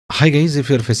Hi guys, if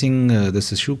you're facing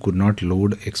this issue, could not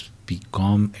load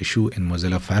XPCOM issue in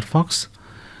Mozilla Firefox,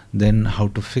 then how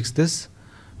to fix this?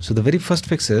 So the very first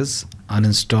fix is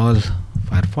uninstall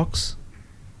Firefox.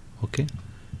 Okay,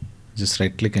 just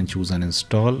right click and choose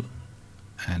uninstall,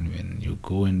 and when you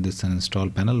go in this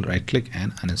uninstall panel, right click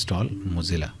and uninstall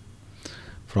Mozilla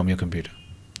from your computer.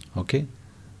 Okay,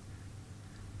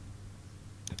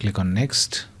 click on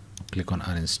next, click on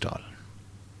uninstall.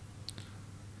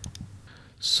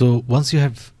 So once you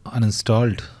have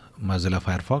uninstalled Mozilla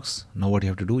Firefox, now what you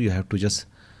have to do, you have to just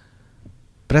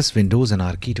press Windows and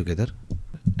R key together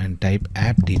and type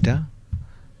app data,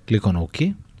 click on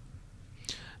OK.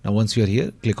 Now once you are here,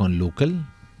 click on local.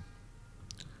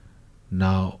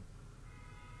 Now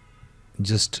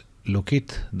just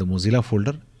locate the Mozilla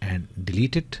folder and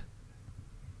delete it.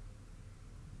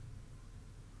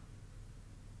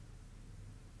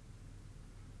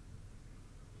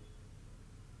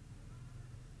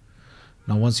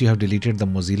 Now once you have deleted the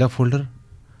Mozilla folder,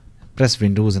 press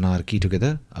Windows and R key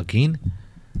together again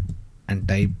and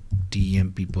type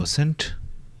temp%,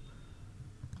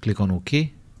 click on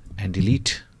OK and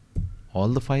delete all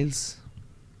the files,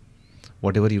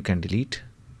 whatever you can delete.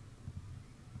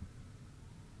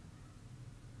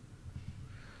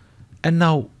 And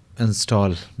now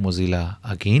install Mozilla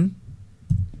again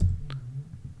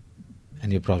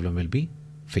and your problem will be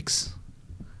fixed.